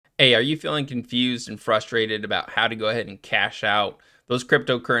Hey, are you feeling confused and frustrated about how to go ahead and cash out those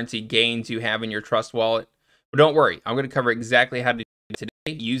cryptocurrency gains you have in your Trust wallet? But don't worry, I'm going to cover exactly how to do it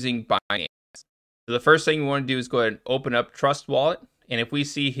today using Binance. So the first thing you want to do is go ahead and open up Trust Wallet. And if we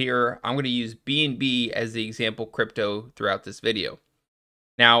see here, I'm going to use BNB as the example crypto throughout this video.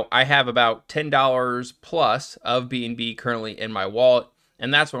 Now, I have about $10 plus of BNB currently in my wallet,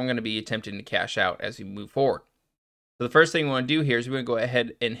 and that's what I'm going to be attempting to cash out as we move forward. So the first thing we want to do here is we're going to go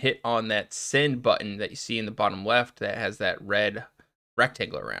ahead and hit on that send button that you see in the bottom left that has that red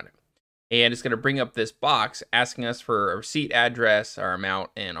rectangle around it. And it's going to bring up this box asking us for a receipt address, our amount,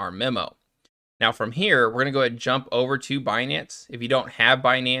 and our memo. Now from here, we're going to go ahead and jump over to Binance. If you don't have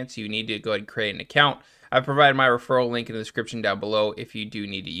Binance, you need to go ahead and create an account. I've provided my referral link in the description down below if you do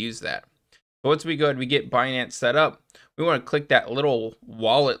need to use that. So once we go ahead and we get Binance set up, we want to click that little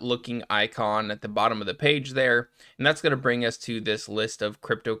wallet looking icon at the bottom of the page there. And that's going to bring us to this list of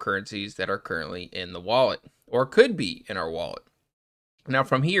cryptocurrencies that are currently in the wallet or could be in our wallet. Now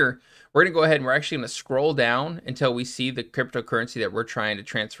from here, we're going to go ahead and we're actually going to scroll down until we see the cryptocurrency that we're trying to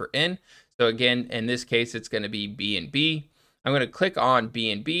transfer in. So again, in this case, it's going to be BNB. I'm going to click on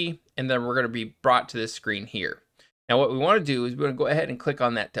BNB and then we're going to be brought to this screen here. Now what we want to do is we're going to go ahead and click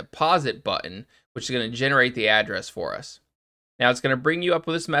on that deposit button, which is going to generate the address for us. Now it's going to bring you up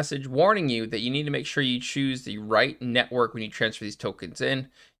with this message warning you that you need to make sure you choose the right network when you transfer these tokens in.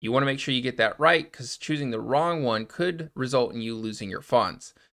 You want to make sure you get that right because choosing the wrong one could result in you losing your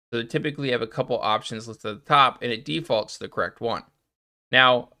funds. So they typically have a couple options listed at the top and it defaults to the correct one.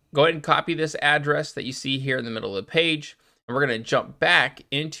 Now go ahead and copy this address that you see here in the middle of the page and we're going to jump back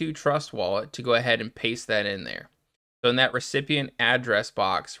into Trust Wallet to go ahead and paste that in there. So in that recipient address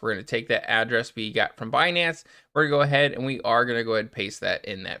box, we're going to take that address we got from Binance. We're going to go ahead and we are going to go ahead and paste that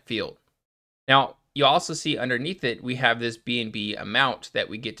in that field. Now, you also see underneath it, we have this BNB amount that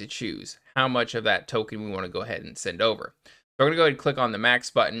we get to choose how much of that token we want to go ahead and send over. So we're going to go ahead and click on the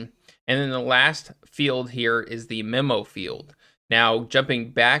max button. And then the last field here is the memo field. Now, jumping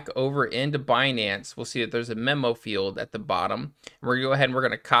back over into Binance, we'll see that there's a memo field at the bottom. And we're going to go ahead and we're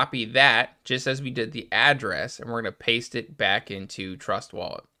going to copy that just as we did the address, and we're going to paste it back into Trust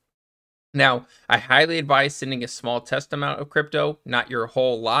Wallet. Now, I highly advise sending a small test amount of crypto, not your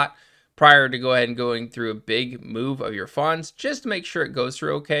whole lot, prior to go ahead and going through a big move of your funds, just to make sure it goes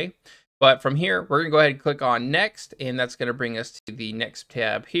through okay. But from here, we're going to go ahead and click on Next, and that's going to bring us to the next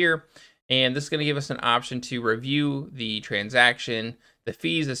tab here. And this is going to give us an option to review the transaction, the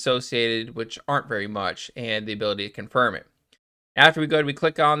fees associated, which aren't very much, and the ability to confirm it. After we go and we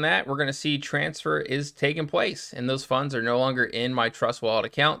click on that, we're going to see transfer is taking place, and those funds are no longer in my Trust Wallet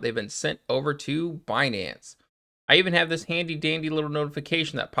account. They've been sent over to Binance. I even have this handy dandy little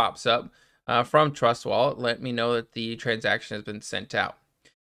notification that pops up from Trust Wallet, let me know that the transaction has been sent out.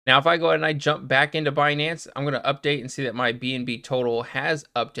 Now, if I go ahead and I jump back into Binance, I'm going to update and see that my BNB total has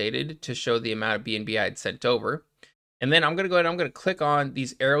updated to show the amount of BNB I had sent over. And then I'm going to go ahead and I'm going to click on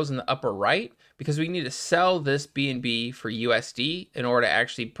these arrows in the upper right because we need to sell this BNB for USD in order to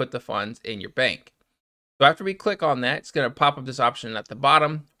actually put the funds in your bank. So after we click on that, it's going to pop up this option at the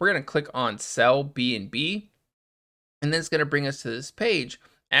bottom. We're going to click on Sell BNB. And then it's going to bring us to this page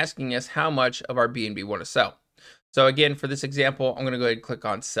asking us how much of our BNB we want to sell. So again, for this example, I'm going to go ahead and click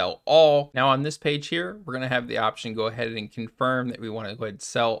on Sell All. Now on this page here, we're going to have the option go ahead and confirm that we want to go ahead and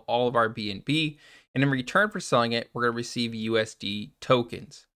sell all of our BNB. And in return for selling it, we're going to receive USD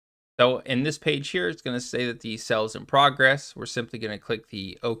tokens. So in this page here, it's going to say that the sale is in progress. We're simply going to click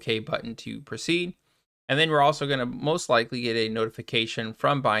the OK button to proceed. And then we're also going to most likely get a notification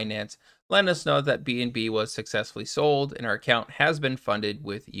from Binance letting us know that BNB was successfully sold and our account has been funded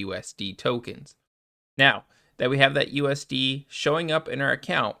with USD tokens. Now, that we have that USD showing up in our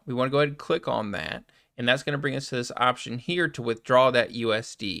account, we want to go ahead and click on that. And that's going to bring us to this option here to withdraw that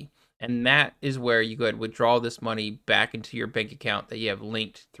USD. And that is where you go ahead and withdraw this money back into your bank account that you have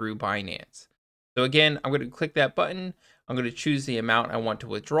linked through Binance. So again, I'm going to click that button. I'm going to choose the amount I want to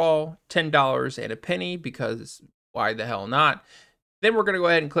withdraw, $10 and a penny, because why the hell not? Then we're going to go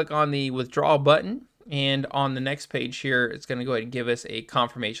ahead and click on the withdrawal button. And on the next page here, it's going to go ahead and give us a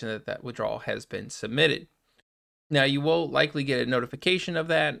confirmation that that withdrawal has been submitted. Now, you will likely get a notification of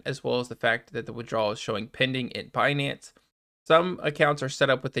that, as well as the fact that the withdrawal is showing pending in Binance. Some accounts are set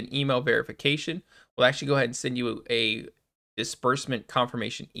up with an email verification. We'll actually go ahead and send you a disbursement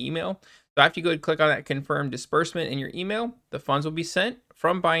confirmation email. So after you go ahead and click on that confirm disbursement in your email, the funds will be sent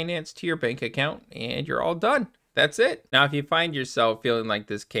from Binance to your bank account, and you're all done. That's it. Now, if you find yourself feeling like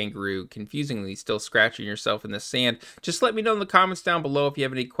this kangaroo, confusingly still scratching yourself in the sand, just let me know in the comments down below if you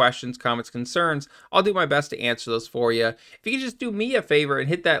have any questions, comments, concerns. I'll do my best to answer those for you. If you could just do me a favor and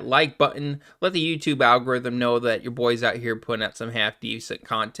hit that like button, let the YouTube algorithm know that your boy's out here putting out some half-decent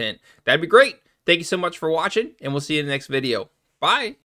content. That'd be great. Thank you so much for watching, and we'll see you in the next video. Bye.